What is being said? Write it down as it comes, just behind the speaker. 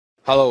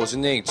Hello， 我是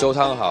Nick 周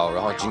汤豪。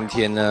然后今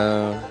天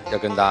呢，要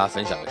跟大家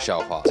分享个笑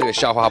话。这个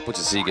笑话不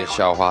只是一个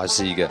笑话，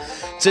是一个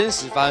真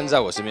实发生在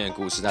我身边的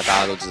故事。那大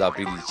家都知道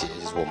，Billy 姐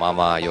就是我妈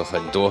妈，有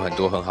很多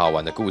很好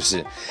玩的故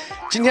事。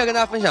今天要跟大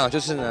家分享的就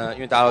是呢，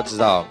因为大家都知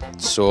道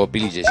说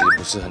Billy 姐其实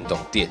不是很懂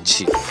电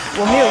器。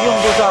我没有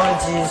用过照相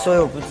机，所以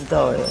我不知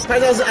道哎。拍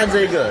照是按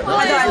这个，然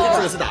后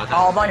这个是打开。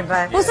好，我帮你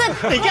拍。不是，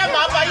你干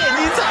嘛把眼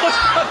睛照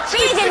上去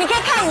Billy 姐，你可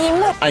以看荧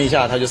幕，按一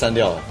下它就删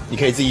掉了，你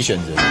可以自己选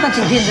择。那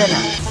图片在哪？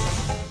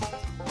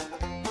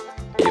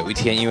有一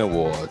天，因为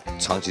我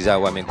长期在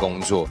外面工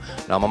作，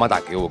然后妈妈打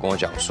给我，跟我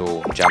讲说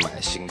我们家买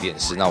了新电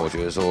视。那我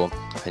觉得说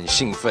很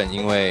兴奋，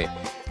因为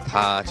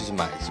她就是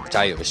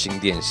家里有个新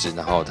电视，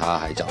然后她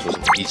还讲说什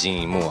么液晶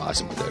萤幕啊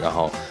什么的，然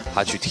后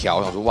她去调，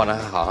我想说哇，那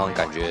她好像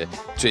感觉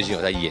最近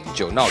有在研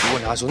究。那我就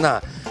问她说，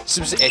那是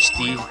不是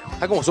HD？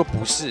 她跟我说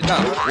不是。那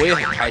我也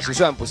很开心，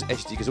虽然不是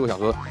HD， 可是我想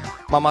说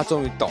妈妈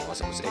终于懂了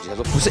什么是 HD。她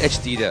说不是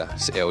HD 的，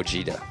是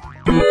LG 的。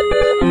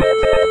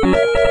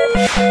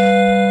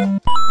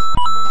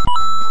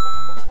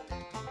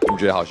你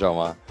觉得好笑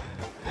吗？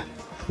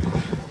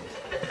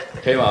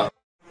可以吗？